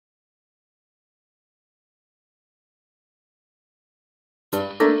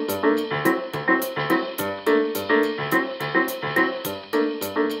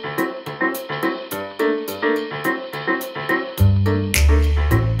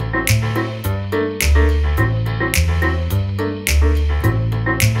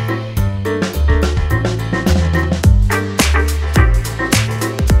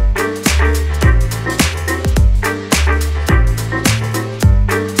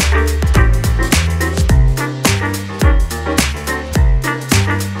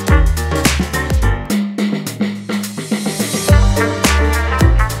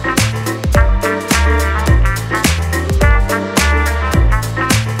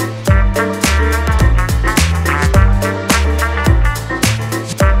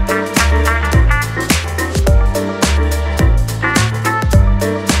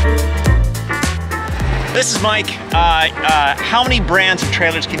Mike. How many brands of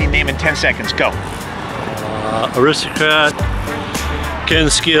trailers can you name in 10 seconds? Go. Aristocrat,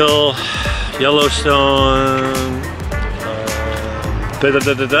 Kenskill, Yellowstone.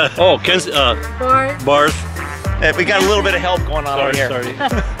 Oh, Bars. We got a little bit of help going on over here. Sorry.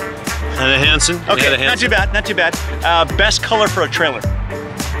 Hanna Hansen. Okay, not too bad, not too bad. Best color for a trailer?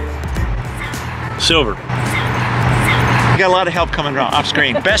 Silver. We got a lot of help coming off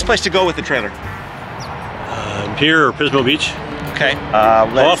screen. Best place to go with the trailer? Pier or Pismo Beach. Okay. How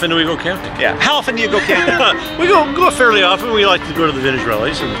often do we go camping? Yeah. How often do you go camping? We go fairly often. We like to go to the vintage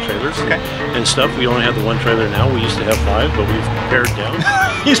rallies and the trailers and stuff. We only have the one trailer now. We used to have 5, but we've pared down.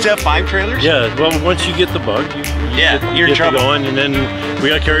 You used to have 5 trailers? Yeah. Well, once you get the bug, you're in trouble. Going, and then we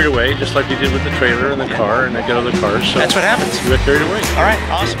got carried away, just like we did with the trailer and the car, and I got other cars. So that's what happens. We got carried away. All right.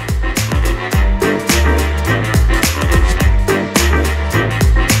 Awesome.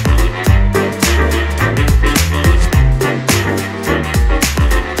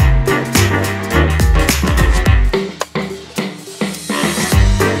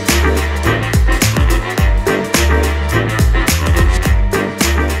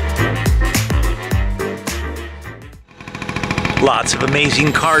 Lots of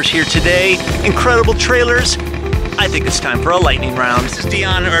amazing cars here today, incredible trailers. I think it's time for a lightning round. This is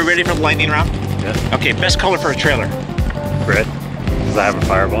Dion. Are we ready for the lightning round? Yeah. Okay, best color for a trailer? Red, because I have a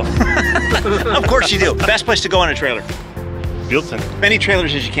fireball. Of course you do. Best place to go on a trailer? Buellton. As many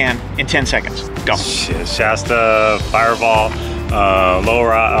trailers as you can in 10 seconds. Go. Shasta, fireball,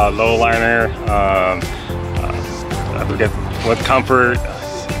 low liner, I forget what comfort.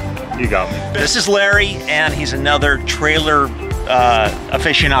 You got me. This is Larry, and he's another trailer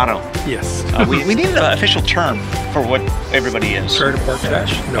aficionado. Yes. We need an official term for what everybody is. Trailer park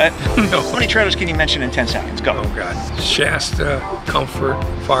trash? No. No. How many trailers can you mention in 10 seconds? Go. Oh God. Shasta, Comfort,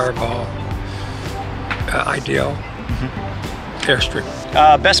 Fireball, Ideal, Airstream.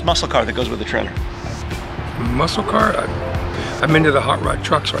 Best muscle car that goes with the trailer? Muscle car? I'm into the hot rod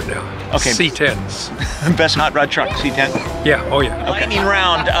trucks right now. Okay. C10s. Best hot rod truck, C10? Yeah, oh yeah. Lightning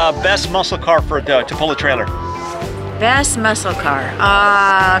round, best muscle car for to pull a trailer? Best muscle car,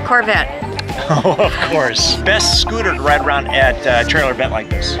 Corvette. Oh, of course. Best scooter to ride around at a trailer event like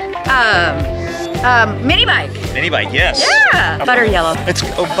this? Mini bike. Mini bike, yes. Yeah. Butter yellow. It's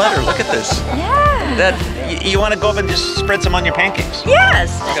butter. Look at this. Yeah. You want to go up and just spread some on your pancakes?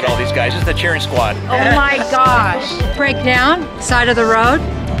 Yes. Look at all these guys. This is the cheering squad. Oh my gosh. Breakdown, side of the road,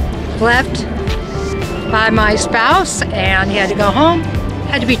 left by my spouse, and he had to go home.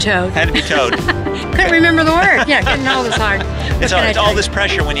 Had to be towed. Had to be towed. Couldn't remember the word. Yeah, couldn't know this hard. It's all this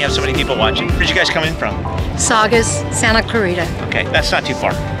pressure when you have so many people watching. Where'd you guys come in from? Saugus, Santa Clarita. Okay, that's not too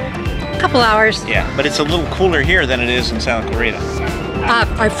far. Couple hours. Yeah, but it's a little cooler here than it is in Santa Clarita.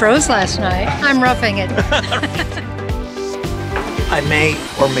 I froze last night. I'm roughing it. I may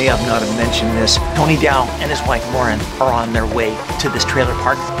or may have not have mentioned this. Tony Dow and his wife Lauren are on their way to this trailer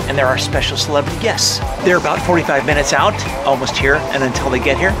park, and there are special celebrity guests. They're about 45 minutes out, almost here, and until they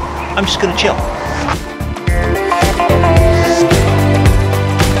get here, I'm just gonna chill.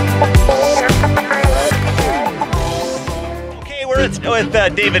 Okay, we're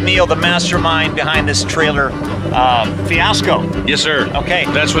with David Neal, the mastermind behind this trailer fiasco. Yes, sir. Okay.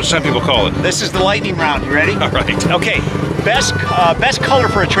 That's what some people call it. This is the lightning round. You ready? All right. Okay. Best color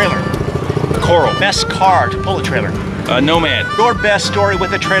for a trailer? Coral. Best car to pull a trailer? Nomad. Your best story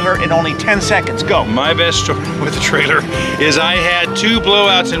with a trailer in only 10 seconds. Go. My best story with a trailer is I had 2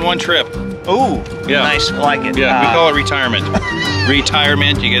 blowouts in one trip. Ooh. Yeah. Nice. I like it. Yeah, we call it retirement.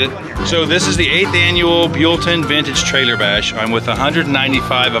 Retirement, you get it? So this is the 8th annual Buellton Vintage Trailer Bash. I'm with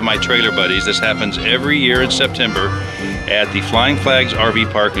 195 of my trailer buddies. This happens every year in September at the Flying Flags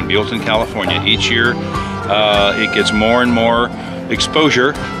RV Park in Buellton, California. Each year it gets more and more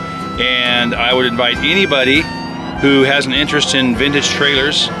exposure, and I would invite anybody who has an interest in vintage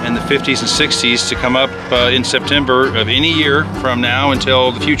trailers in the 50s and 60s to come up in September of any year from now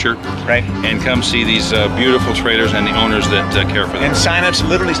until the future, right? And come see these beautiful trailers and the owners that care for them. And sign-ups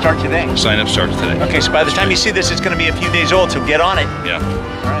literally start today. Sign-up starts today. Okay, so by the time you see this, it's going to be a few days old, so get on it. Yeah.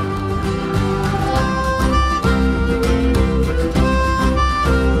 All right.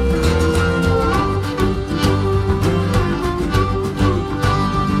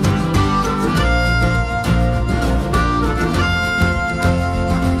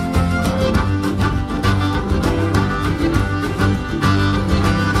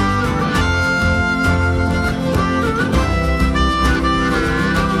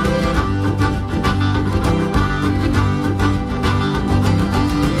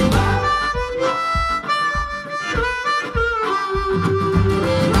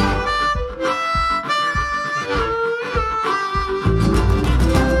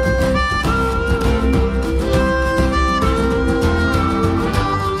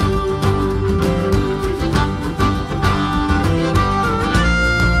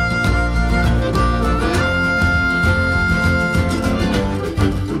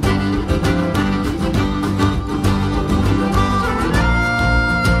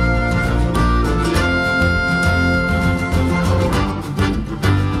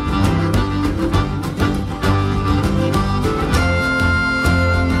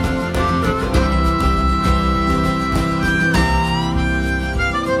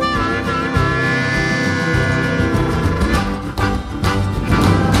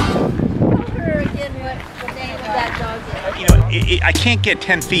 can't get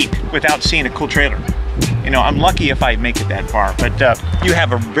 10 feet without seeing a cool trailer. You know, I'm lucky if I make it that far, but you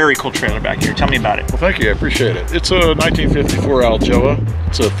have a very cool trailer back here. Tell me about it. Well, thank you. I appreciate it. It's a 1954 Aljoa.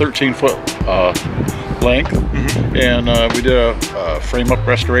 It's a 13-foot length, and we did a frame-up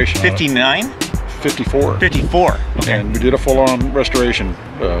restoration. 59? 54. 54. Okay. And we did a full-on restoration,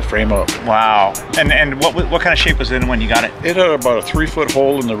 frame up. Wow. And what kind of shape was it in when you got it? It had about a 3-foot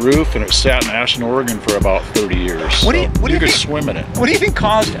hole in the roof, and it sat in Ashland, Oregon for about 30 years. What do you could think, swim in it. What do you think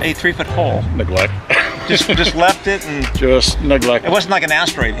caused a 3-foot hole? Neglect. Just left it and just neglect. It wasn't like an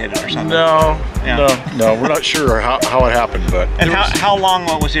asteroid hit it or something. No, no. We're not sure how it happened, but. And how long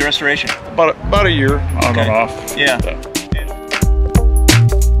was the restoration? About a year on and off. Yeah.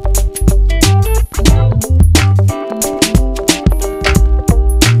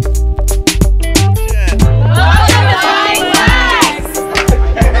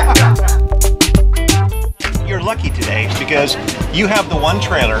 Lucky today because you have the one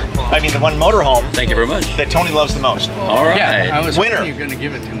trailer, the one motorhome. Thank you very much. That Tony loves the most. All right. Yeah, I was winner. You're going to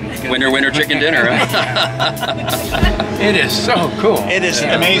give it to me. Winner, chicken dinner. Right? It is so cool. It is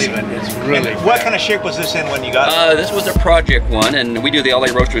amazing. It's really. What kind of shape was this in when you got it? This was a project one, and we do the LA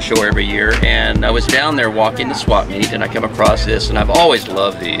Roaster Show every year. And I was down there walking the swap meet, and I come across this, and I've always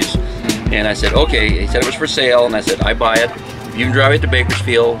loved these. And I said, okay. He said it was for sale, and I said, I buy it. You can drive it to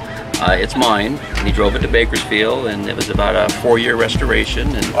Bakersfield. It's mine. And he drove it to Bakersfield, and it was about a 4-year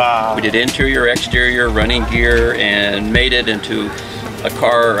restoration. And we did interior, exterior, running gear, and made it into a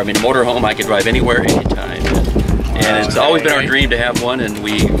car, a motorhome I could drive anywhere, anytime. And it's always been our dream to have one, and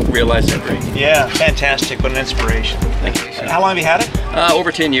we realized that dream. Yeah, fantastic. What an inspiration. Thank you. How long have you had it?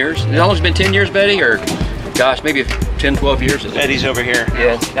 Over 10 years. It's almost been 10 years, Betty, or gosh, maybe 10, 12 years. Betty's over here.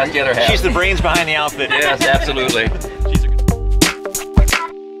 Yes, that's the other half. She's the brains behind the outfit. Yes, absolutely.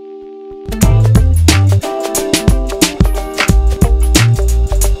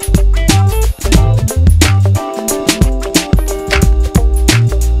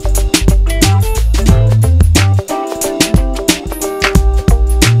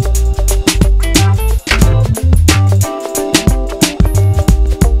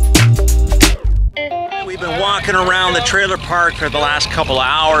 Around the trailer park for the last couple of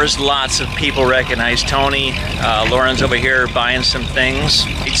hours. Lots of people recognize Tony. Lauren's over here buying some things.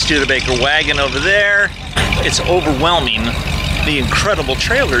 It's Studebaker wagon over there. It's overwhelming, the incredible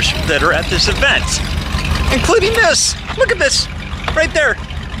trailers that are at this event, including this. Look at this, right there.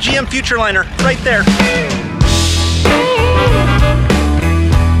 GM Futureliner, right there.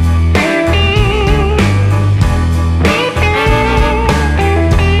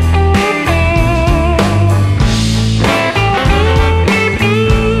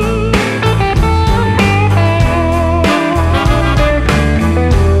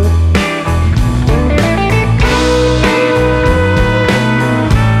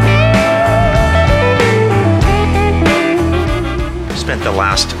 The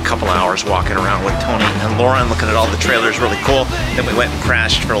last couple hours walking around with Tony and Lauren, looking at all the trailers, really cool. Then we went and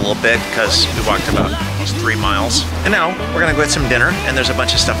crashed for a little bit because we walked about almost 3 miles. And now we're gonna go get some dinner, and there's a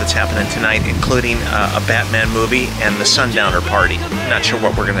bunch of stuff that's happening tonight, including a Batman movie and the Sundowner party. Not sure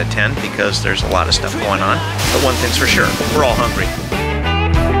what we're gonna attend because there's a lot of stuff going on, but one thing's for sure, we're all hungry.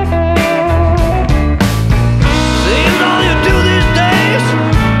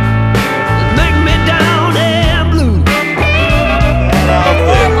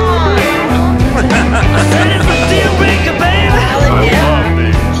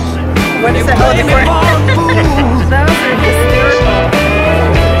 What is that? Oh, the those are hysterical.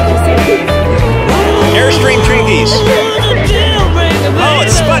 Airstream Trinkies. Oh,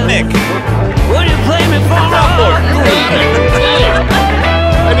 it's Sputnik. I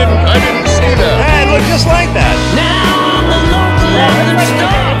didn't see that. Hey, it looked just like that.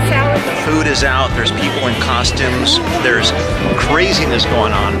 The food is out. There's people in costumes. There's craziness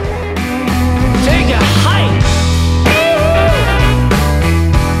going on. Take a hike.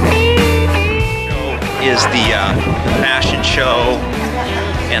 Is the fashion show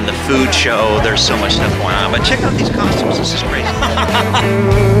and the food show. There's so much stuff going on. But check out these costumes. This is crazy.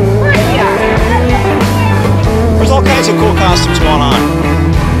 There's all kinds of cool costumes going on.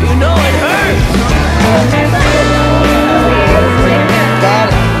 You know it hurts.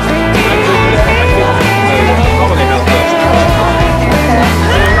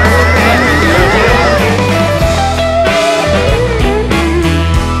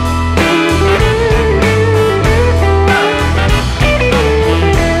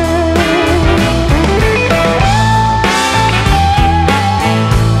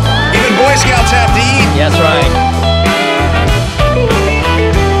 That's right.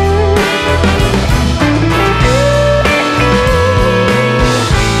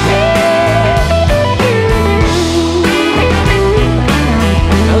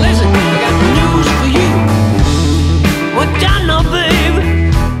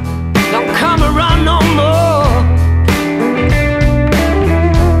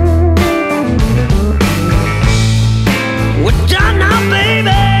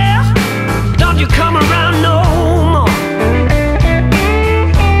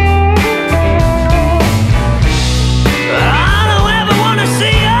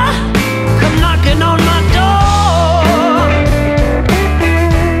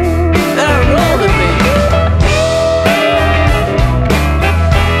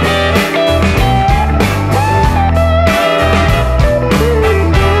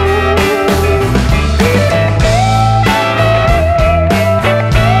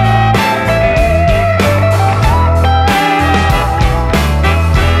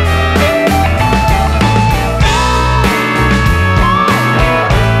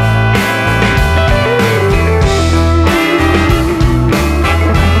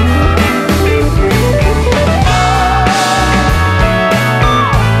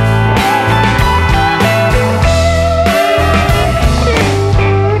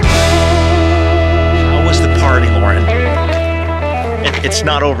 It's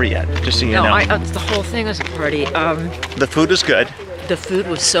not over yet, just so you No, know. the whole thing was a party. The food is good. The food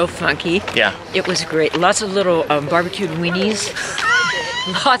was so funky. Yeah. It was great. Lots of little barbecued weenies.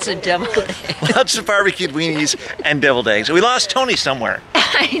 Lots of deviled eggs. Lots of barbecued weenies and deviled eggs. We lost Tony somewhere.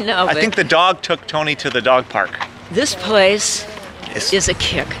 I know. I think the dog took Tony to the dog park. This place is a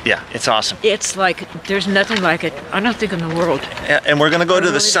kick. Yeah, it's awesome. It's like, there's nothing like it, I don't think, in the world. And we're going to go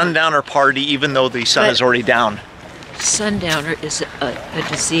to the sundowner party even though the sun is already down. Sundowner is a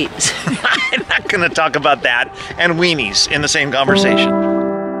disease. I'm not going to talk about that and weenies in the same conversation.